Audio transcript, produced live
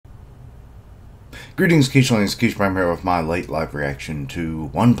Greetings, Keishlings. Keish Prime here with my late live reaction to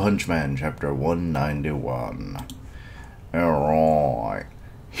One Punch Man, Chapter 191. Alright.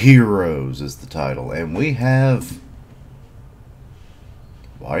 Heroes is the title. And we have...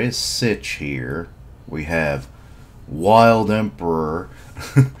 Why is Sitch here? We have Wild Emperor.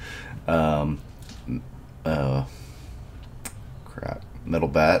 Crap. Metal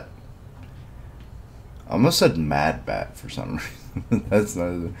Bat. I almost said Mad Bat for some reason. That's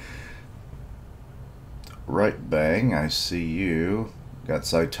not... Right bang, I see you. Got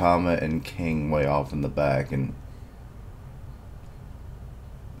Saitama and King way off in the back, and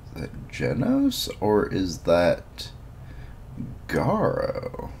is that Genos or is that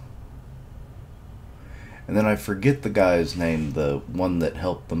Garo? And then I forget the guy's name, the one that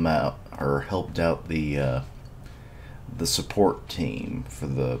helped them out or helped out the support team for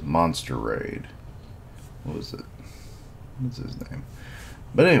the monster raid. What was it? What's his name?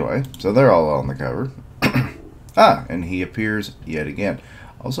 But anyway, so they're all on the cover. And he appears yet again.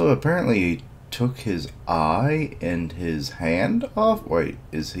 Also, apparently he took his eye and his hand off. Wait,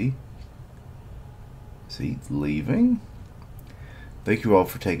 is he? Is he leaving? Thank you all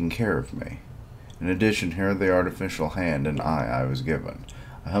for taking care of me. In addition, here are the artificial hand and eye I was given.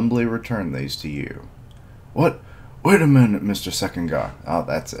 I humbly return these to you. What? Wait a minute, Mr. Second Guy. Oh,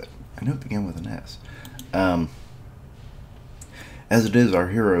 that's it. I know it began with an S. As it is, our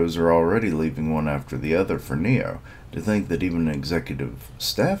heroes are already leaving one after the other for Neo. To think that even an executive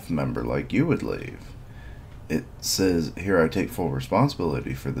staff member like you would leave. It says, here I take full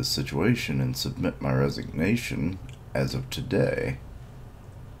responsibility for this situation and submit my resignation as of today.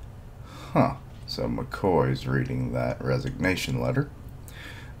 Huh. So McCoy's reading that resignation letter.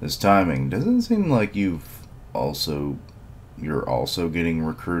 This timing doesn't seem like you're also getting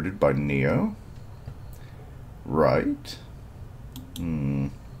recruited by Neo. Right?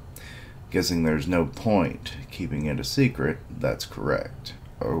 Guessing there's no point keeping it a secret. That's correct.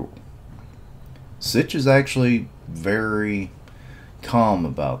 Oh. Sitch is actually very calm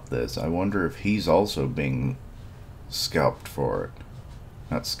about this. I wonder if he's also being scalped for it.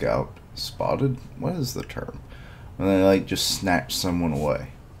 Not scalped. Spotted? What is the term? When they like just snatch someone away.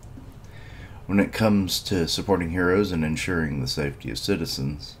 When it comes to supporting heroes and ensuring the safety of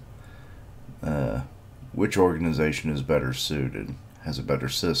citizens, which organization is better suited? Has a better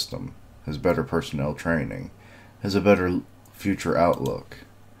system, has better personnel training, has a better future outlook.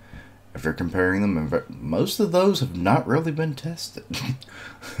 After comparing them, most of those have not really been tested.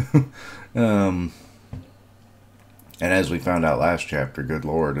 And as we found out last chapter, good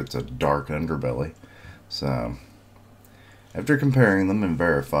lord, it's a dark underbelly. So, after comparing them and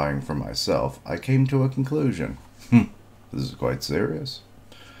verifying for myself, I came to a conclusion. This is quite serious.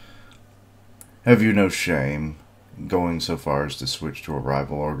 Have you no shame? Going so far as to switch to a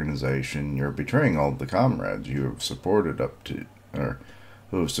rival organization, you're betraying all the comrades you have supported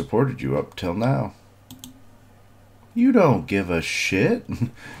who have supported you up till now. You don't give a shit.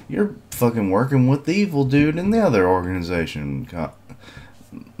 You're fucking working with the evil dude in the other organization.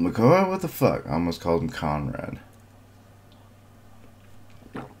 McCoy, what the fuck? I almost called him Conrad.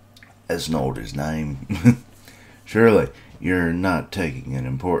 That's not his name. Surely, you're not taking an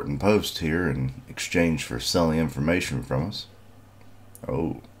important post here in exchange for selling information from us.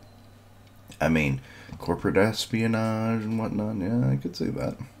 Oh. I mean, corporate espionage and whatnot. Yeah, I could see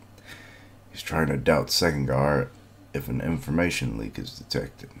that. He's trying to doubt Second Guard if an information leak is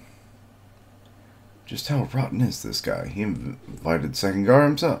detected. Just how rotten is this guy? He invited Second Guard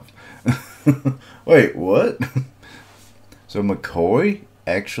himself. Wait, what? So McCoy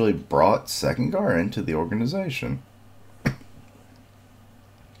actually brought Second Guard into the organization.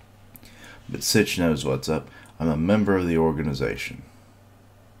 But Sitch knows what's up. I'm a member of the organization.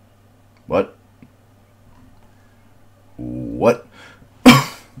 What? What?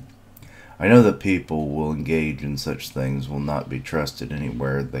 I know that people will engage in such things will not be trusted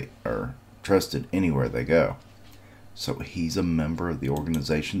anywhere they go. So he's a member of the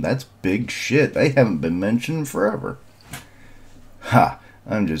organization? That's big shit. They haven't been mentioned forever. Ha!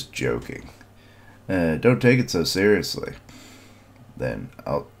 I'm just joking. Don't take it so seriously. Then,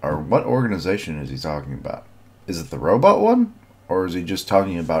 or what organization is he talking about? Is it the robot one? Or is he just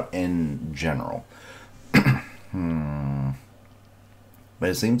talking about in general? But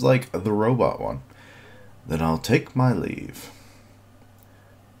it seems like the robot one. Then I'll take my leave.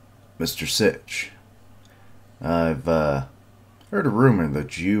 Mr. Sitch, I've heard a rumor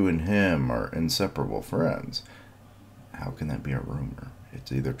that you and him are inseparable friends. How can that be a rumor?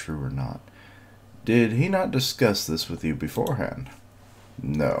 It's either true or not. Did he not discuss this with you beforehand?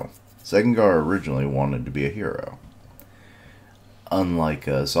 No. Second Guard originally wanted to be a hero. Unlike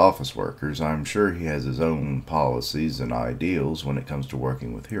us office workers, I'm sure he has his own policies and ideals when it comes to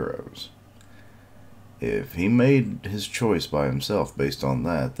working with heroes. If he made his choice by himself based on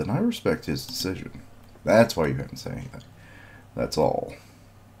that, then I respect his decision. That's why you haven't said anything. That's all.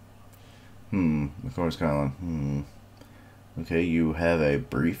 McCoy's kind of like, Okay, you have a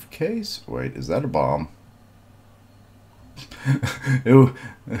briefcase? Wait, is that a bomb? it,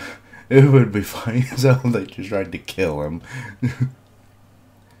 it would be funny as hell if they just tried to kill him.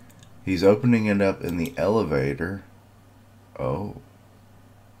 He's opening it up in the elevator. Oh.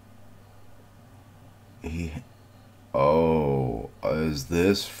 Is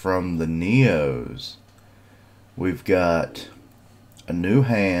this from the Neos? We've got a new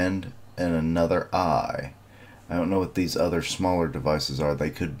hand and another eye. I don't know what these other smaller devices are. They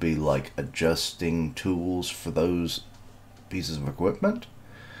could be like adjusting tools for those pieces of equipment.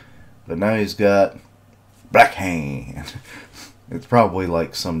 But now he's got black hand. It's probably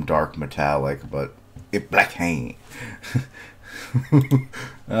like some dark metallic, but it's black hand.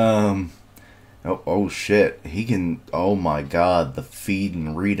 Oh shit. He can... Oh my god, the feed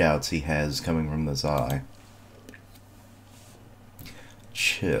and readouts he has coming from this eye.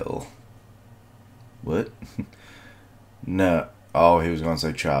 Chill. What? No. Oh, he was gonna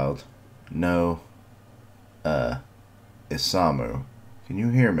say child. No. Isamu. Can you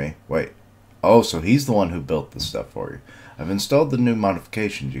hear me? Wait. Oh, so he's the one who built this stuff for you. I've installed the new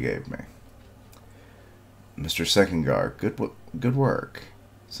modifications you gave me. Mr. Sekengar, good work.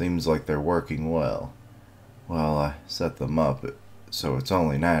 Seems like they're working well. Well, I set them up, so it's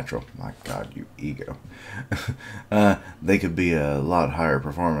only natural. My god, you ego. They could be a lot higher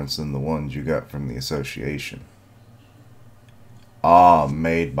performance than the ones you got from the association. Ah,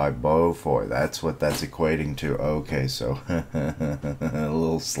 made by Beaufoy. That's what that's equating to. Okay, so a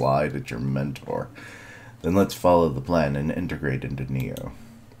little slide at your mentor. Then let's follow the plan and integrate into Neo.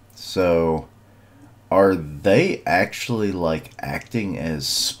 So, are they actually like acting as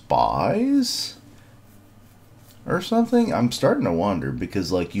spies? Or something? I'm starting to wonder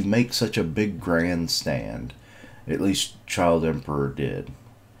because like you make such a big grandstand. At least Child Emperor did.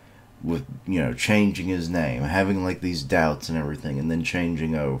 With, changing his name, having like these doubts and everything, and then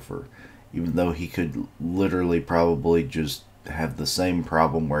changing over. Even though he could literally probably just have the same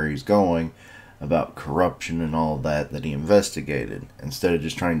problem where he's going about corruption and all that he investigated, instead of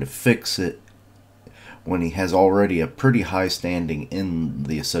just trying to fix it when he has already a pretty high standing in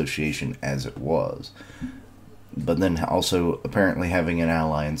the association as it was. But then also apparently having an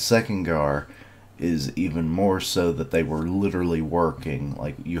ally in Sekengar is even more so that they were literally working.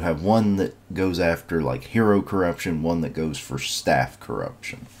 Like, you have one that goes after, like, hero corruption, one that goes for staff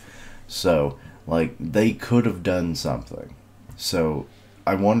corruption. So, like, they could have done something. So,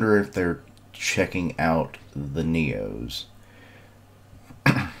 I wonder if they're checking out the Neos.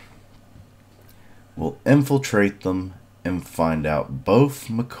 We'll infiltrate them and find out both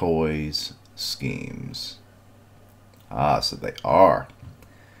McCoy's schemes. Ah, so they are.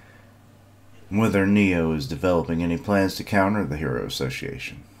 Whether Neo is developing any plans to counter the Hero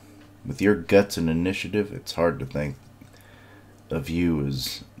Association. With your guts and initiative, it's hard to think of you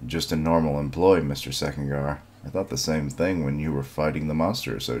as just a normal employee, Mr. Sekengar. I thought the same thing when you were fighting the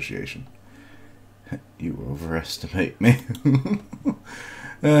Monster Association. You overestimate me.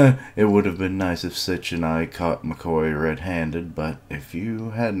 It would have been nice if Sitch and I caught McCoy red-handed, but if you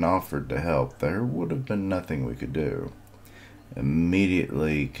hadn't offered to help, there would have been nothing we could do.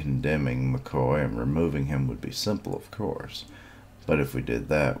 Immediately condemning McCoy and removing him would be simple, of course. But if we did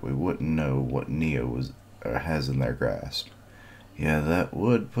that, we wouldn't know what Neo has in their grasp. Yeah, that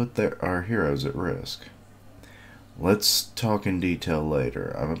would put our heroes at risk. Let's talk in detail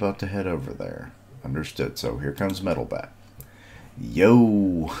later. I'm about to head over there. Understood, so here comes Metalbat.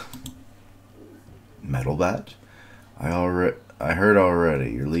 Yo! Metalbat? I heard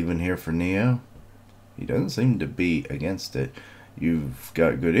already. You're leaving here for Neo? He doesn't seem to be against it. You've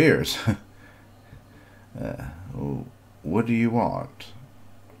got good ears. What do you want?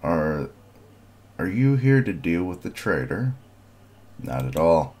 Are you here to deal with the traitor? Not at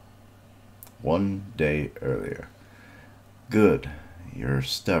all. 1 day earlier. Good. You're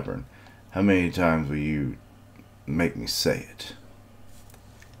stubborn. How many times will you make me say it?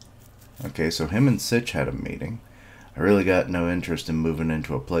 Okay, so him and Sitch had a meeting. I really got no interest in moving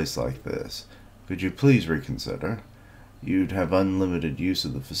into a place like this. Could you please reconsider? You'd have unlimited use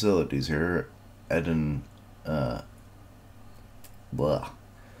of the facilities here at an,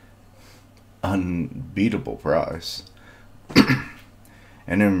 unbeatable price.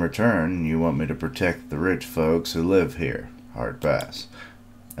 And in return, you want me to protect the rich folks who live here. Hard pass.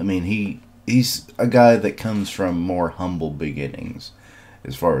 I mean, he he's a guy that comes from more humble beginnings,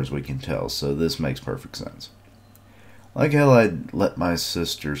 as far as we can tell, so this makes perfect sense. Like hell I'd let my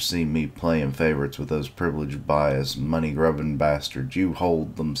sister see me playing favorites with those privileged biased, money-grubbing bastards you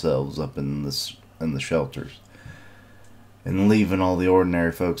hold themselves up in the shelters. And leaving all the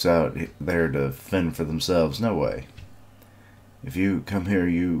ordinary folks out there to fend for themselves. No way. If you come here,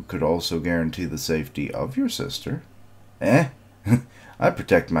 you could also guarantee the safety of your sister. Eh? I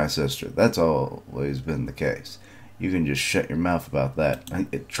protect my sister. That's always been the case. You can just shut your mouth about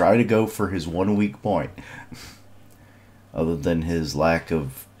that. Try to go for his one weak point. Other than his lack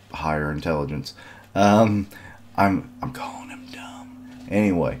of higher intelligence. I'm calling him dumb.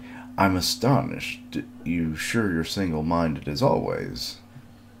 Anyway, I'm astonished. You sure you're single-minded as always?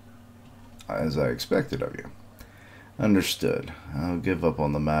 As I expected of you. Understood. I'll give up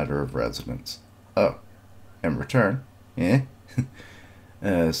on the matter of residence. Oh, in return, eh?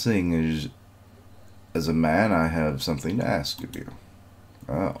 Seeing as a man, I have something to ask of you.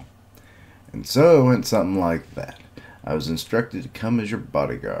 Oh. And so it went something like that. I was instructed to come as your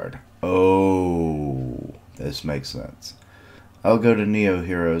bodyguard. Oh, this makes sense. I'll go to Neo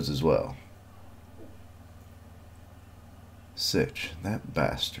Heroes as well. Sitch, that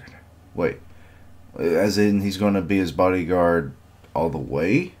bastard. Wait, as in he's going to be his bodyguard all the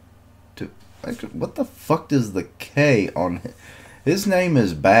way? What the fuck does the K on... His name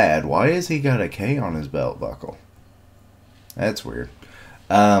is bad. Why has he got a K on his belt buckle? That's weird.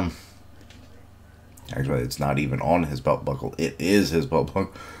 Actually, it's not even on his belt buckle. It is his belt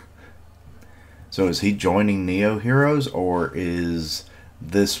buckle. So is he joining Neo Heroes, or is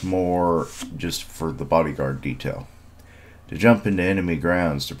this more just for the bodyguard detail? To jump into enemy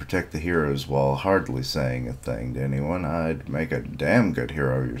grounds to protect the heroes while hardly saying a thing to anyone, I'd make a damn good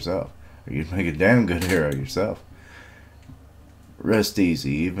hero yourself. Or you'd make a damn good hero yourself. Rest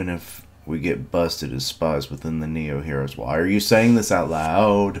easy, even if we get busted as spies within the Neo Heroes. Why are you saying this out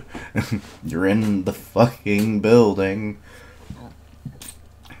loud? You're in the fucking building.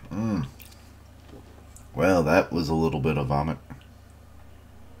 Well, that was a little bit of vomit.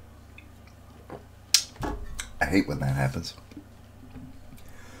 I hate when that happens.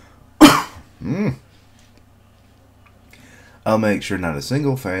 I'll make sure not a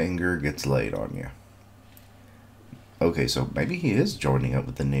single finger gets laid on you. Okay, so maybe he is joining up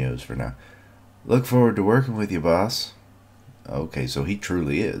with the Neos for now. Look forward to working with you, boss. Okay, so he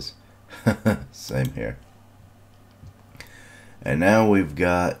truly is. Same here. And now we've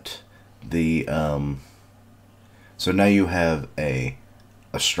got the... So now you have a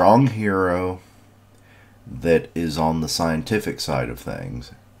strong hero that is on the scientific side of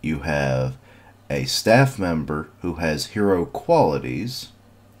things. You have a staff member who has hero qualities.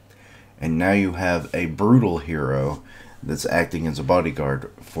 And now you have a brutal hero that's acting as a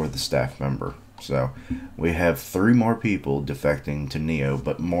bodyguard for the staff member. So we have 3 more people defecting to Neo,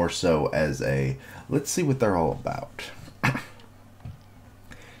 but more so as a, let's see what they're all about.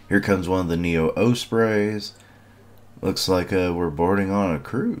 Here comes one of the Neo Ospreys. Looks like we're boarding on a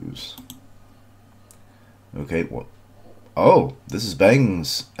cruise. Okay, well, oh, this is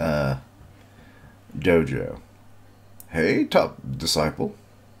Bang's dojo. Hey, top disciple.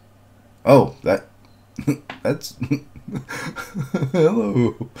 Oh, that's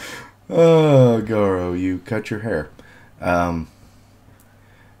hello. Oh, Garo, you cut your hair.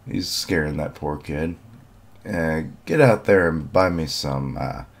 He's scaring that poor kid. Get out there and buy me some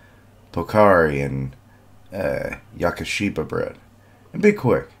Pokari and Yakashiba bread. And be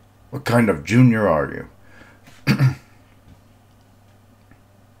quick. What kind of junior are you?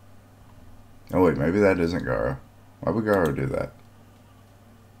 Oh wait, maybe that isn't Garo. Why would Garo do that?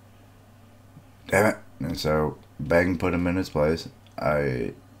 Damn it. And so Bang put him in his place.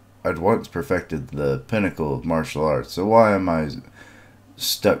 I'd once perfected the pinnacle of martial arts, so why am I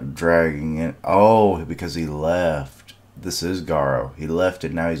stuck dragging it? Oh, because he left. This is Garo. He left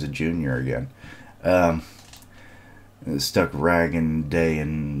and now he's a junior again. Stuck ragging day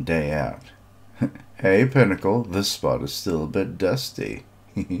in, day out. Hey, Pinnacle, this spot is still a bit dusty.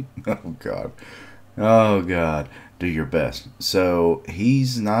 Oh, God. Oh, God. Do your best. So,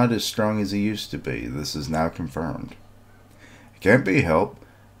 he's not as strong as he used to be. This is now confirmed. It can't be helped.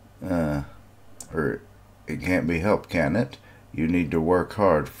 Or, it can't be helped, can it? You need to work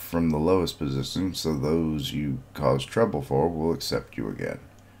hard from the lowest position so those you cause trouble for will accept you again.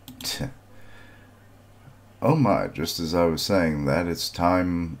 Oh my, just as I was saying that, it's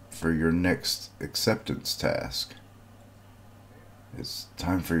time for your next acceptance task. It's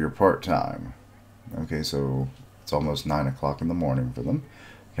time for your part-time. Okay, so it's almost 9 o'clock in the morning for them.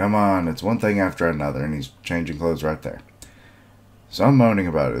 Come on, it's one thing after another, and he's changing clothes right there. Stop moaning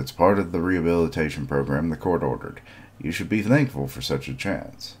about it. It's part of the rehabilitation program the court ordered. You should be thankful for such a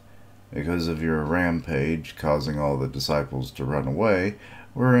chance. Because of your rampage causing all the disciples to run away,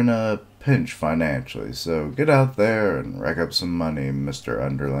 we're in a pinch financially, so get out there and rack up some money, Mr.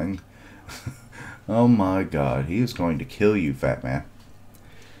 Underling. Oh my god, he is going to kill you, fat man.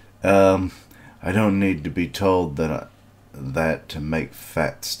 I don't need to be told that to make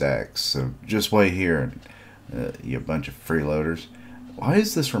fat stacks, so just wait here, you bunch of freeloaders. Why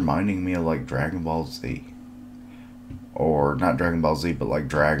is this reminding me of, like, Dragon Ball Z? Or, not Dragon Ball Z, but, like,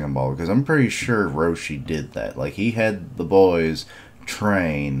 Dragon Ball, because I'm pretty sure Roshi did that. Like, he had the boys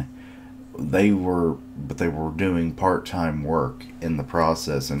train. They were doing part-time work in the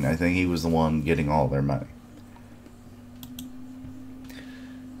process, and I think he was the one getting all their money.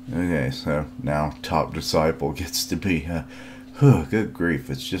 Okay, so now top disciple gets to be, good grief,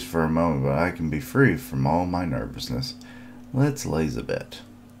 it's just for a moment, but I can be free from all my nervousness. Let's laze a bit.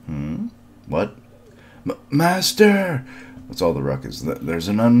 What? Master! What's all the ruckus? There's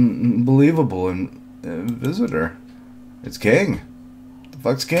an unbelievable visitor. It's King. What the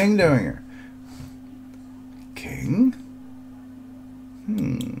fuck's King doing here? King?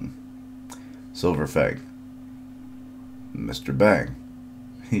 Silver Fang. Mr. Bang.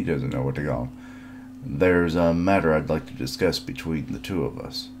 He doesn't know what to call him. There's a matter I'd like to discuss between the two of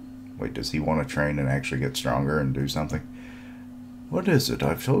us. Wait, does he want to train and actually get stronger and do something? What is it?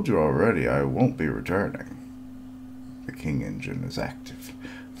 I've told you already I won't be returning. The King engine is active.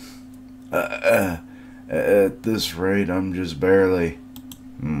 At this rate, I'm just barely...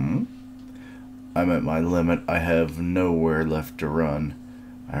 I'm at my limit. I have nowhere left to run.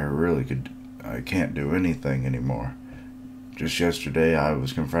 I can't do anything anymore. Just yesterday, I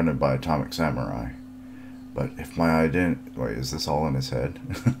was confronted by Atomic Samurai. But if my identity... Wait, is this all in his head?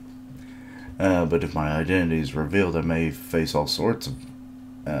 But if my identity is revealed, I may face all sorts of...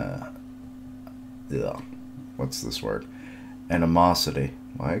 what's this word? Animosity.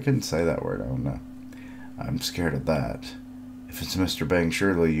 Why I couldn't say that word, I don't know. I'm scared of that. If it's Mr. Bang,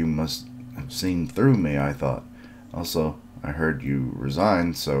 surely you must have seen through me, I thought. Also, I heard you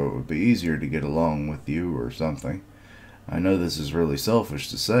resigned, so it would be easier to get along with you or something. I know this is really selfish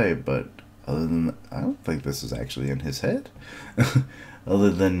to say, but other than I don't think this is actually in his head.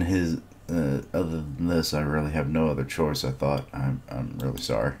 Other than this, I really have no other choice. I thought I'm really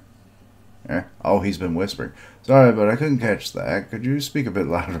sorry. Oh, he's been whispering. Sorry, but I couldn't catch that. Could you speak a bit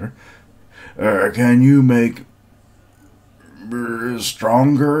louder? Can you make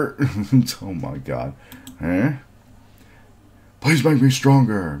stronger? Oh my god. Please make me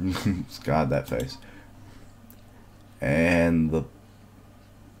stronger. God, that face. And the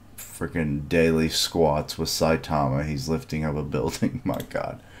freaking daily squats with Saitama. He's lifting up a building. My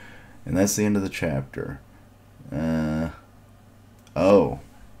god. And that's the end of the chapter. Oh.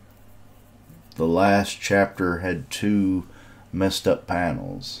 The last chapter had 2 messed up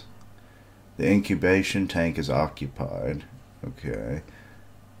panels. The incubation tank is occupied. Okay.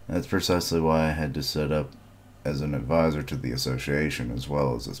 That's precisely why I had to set up as an advisor to the association as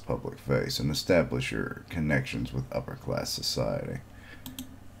well as its public face and establish your connections with upper class society.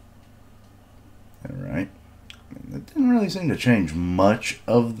 Alright. It didn't really seem to change much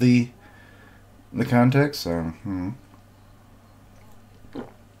of the context, so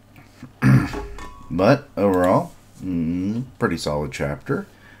but overall, pretty solid chapter.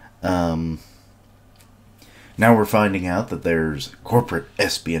 Now we're finding out that there's corporate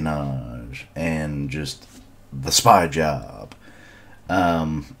espionage and just the spy job.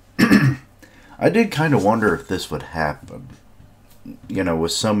 I did kind of wonder if this would happen. You know,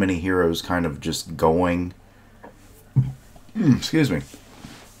 with so many heroes kind of just going... excuse me.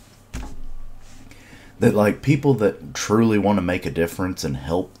 That, like, people that truly want to make a difference and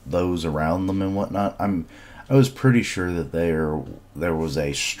help those around them and whatnot, I was pretty sure that there was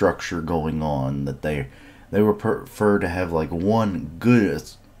a structure going on, that they would prefer to have, like, one good,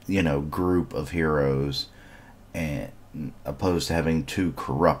 group of heroes, and opposed to having 2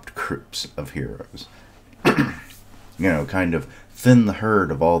 corrupt groups of heroes. Kind of thin the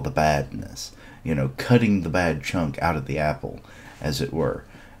herd of all the badness. Cutting the bad chunk out of the apple, as it were.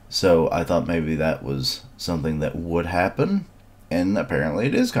 So I thought maybe that was something that would happen, and apparently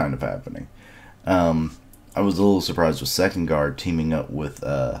it is kind of happening. I was a little surprised with Second Guard teaming up with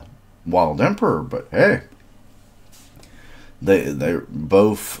Wild Emperor, but hey, they're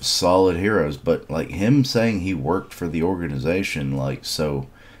both solid heroes. But like him saying he worked for the organization, like so,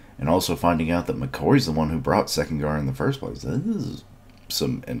 and also finding out that McCoy's the one who brought Second Guard in the first place. This is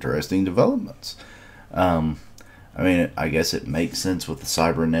some interesting developments. I mean, I guess it makes sense with the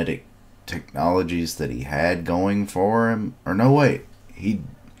cybernetic technologies that he had going for him. Or no, wait.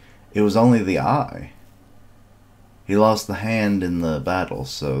 it was only the eye. He lost the hand in the battle,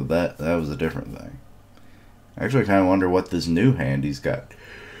 so that was a different thing. I actually kind of wonder what this new hand he's got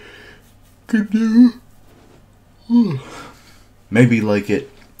could do. Maybe it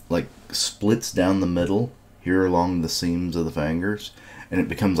splits down the middle here along the seams of the fingers, and it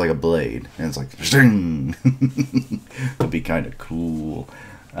becomes like a blade, and it's like zing. That'd be kind of cool.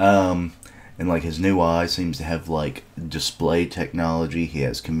 And his new eye seems to have display technology. He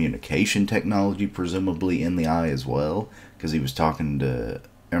has communication technology, presumably in the eye as well, because he was talking to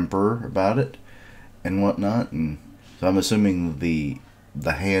Emperor about it and whatnot. And so I'm assuming the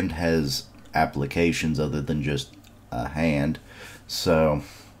hand has applications other than just a hand. So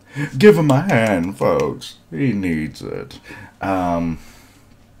give him a hand, folks. He needs it. So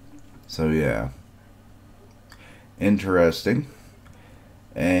yeah, interesting.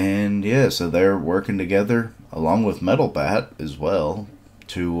 And yeah, so they're working together along with Metal Bat as well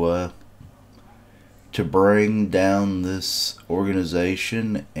to bring down this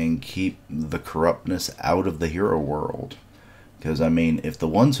organization and keep the corruptness out of the hero world. Because, I mean, if the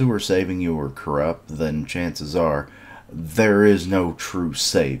ones who are saving you are corrupt, then chances are there is no true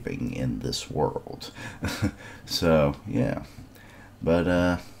saving in this world. So, yeah.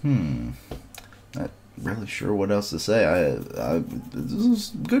 But, not really sure what else to say. This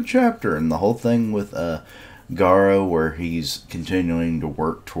is a good chapter, and the whole thing with Garo, where he's continuing to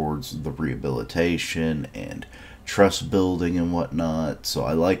work towards the rehabilitation and trust building and whatnot. So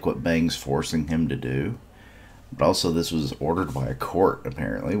I like what Bang's forcing him to do. But also this was ordered by a court,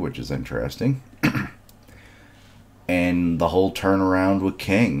 apparently, which is interesting. And the whole turnaround with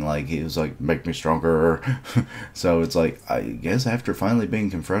King, he was like, make me stronger. So it's like, I guess after finally being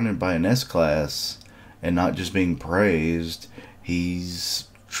confronted by an S-Class and not just being praised, he's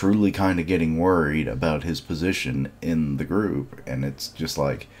truly kind of getting worried about his position in the group. And it's just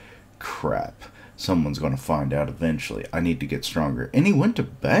like, crap, someone's going to find out eventually. I need to get stronger. And he went to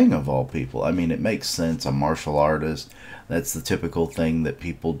Bang, of all people. I mean, it makes sense. A martial artist, that's the typical thing that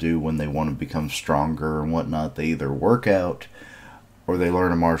people do when they want to become stronger and whatnot. They either work out or they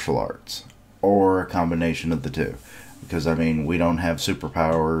learn a martial arts, or a combination of the two. Because, I mean, we don't have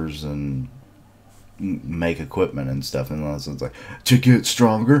superpowers and make equipment and stuff unless it's like, to get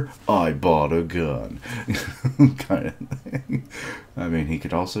stronger, I bought a gun. Kind of thing. I mean, he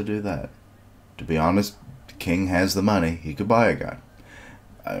could also do that. To be honest, King has the money. He could buy a gun.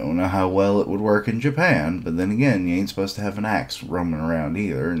 I don't know how well it would work in Japan, but then again, you ain't supposed to have an axe roaming around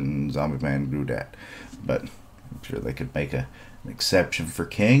either, and Zombie Man do that. But I'm sure they could make an exception for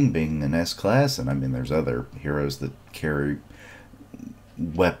King being an S-Class, and I mean, there's other heroes that carry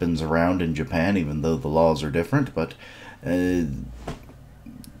weapons around in Japan, even though the laws are different, but this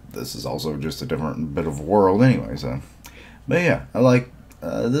is also just a different bit of world anyway, so. But yeah, I like,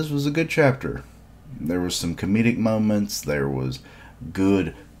 this was a good chapter. There was some comedic moments, there was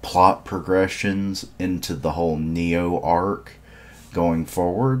good plot progressions into the whole Neo arc going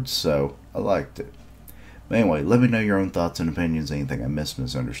forward, so I liked it. But anyway, let me know your own thoughts and opinions. Anything I missed,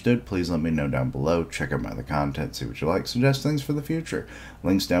 misunderstood, please let me know down below. Check out my other content, see what you like, suggest things for the future.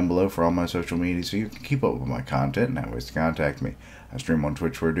 Links down below for all my social media so you can keep up with my content and have ways to contact me. I stream on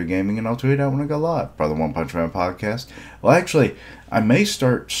Twitch where I do gaming, and I'll tweet out when I go live. Part of the One Punch Man podcast. Well, actually, I may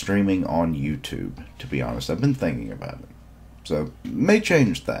start streaming on YouTube, to be honest. I've been thinking about it. So, may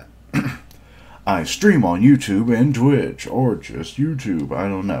change that. I stream on YouTube and Twitch, or just YouTube, I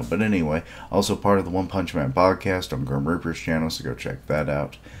don't know. But anyway, also part of the One Punch Man podcast on Grim Reaper's channel, so go check that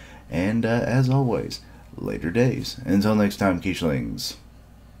out. And as always, later days. Until next time, Quiche-lings.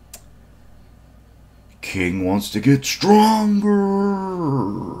 King wants to get stronger!